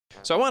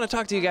So I want to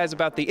talk to you guys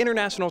about the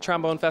International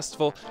Trombone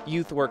Festival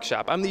Youth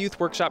Workshop. I'm the Youth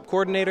Workshop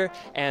coordinator,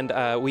 and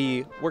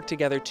we work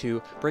together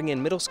to bring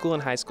in middle school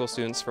and high school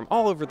students from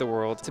all over the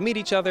world to meet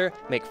each other,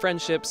 make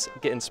friendships,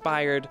 get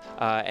inspired,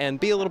 and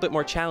be a little bit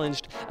more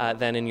challenged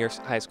than in your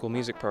high school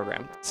music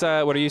program.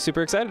 So what are you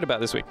super excited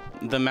about this week?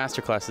 The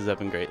master classes have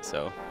been great,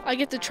 so. I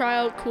get to try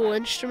out cool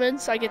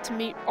instruments. I get to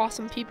meet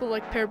awesome people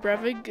like Per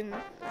Brevig, and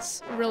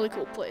it's a really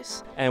cool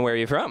place. And where are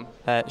you from?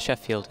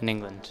 Sheffield in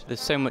England.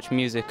 There's so much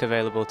music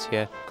available to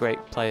you, great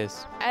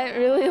players. I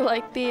really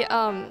like the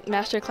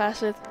master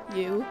class with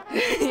you.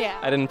 Yeah.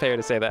 I didn't pay her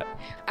to say that.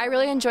 I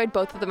really enjoyed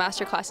both of the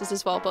master classes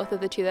as well, both of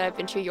the two that I've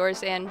been to,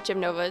 yours and Jim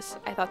Nova's.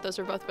 I thought those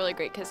were both really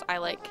great because I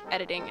like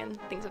editing and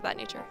things of that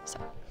nature. So.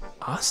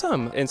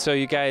 Awesome. And so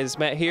you guys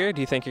met here.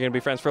 Do you think you're going to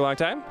be friends for a long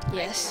time?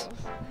 Yes.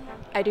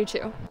 I do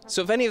too.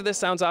 So if any of this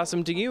sounds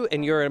awesome to you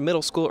and you're a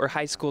middle school or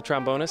high school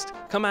trombonist,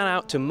 come on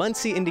out to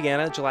Muncie,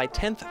 Indiana, July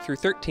 10th through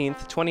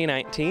 13th,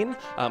 2019.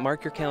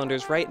 Mark your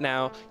calendars right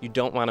now. You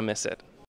don't want to miss it.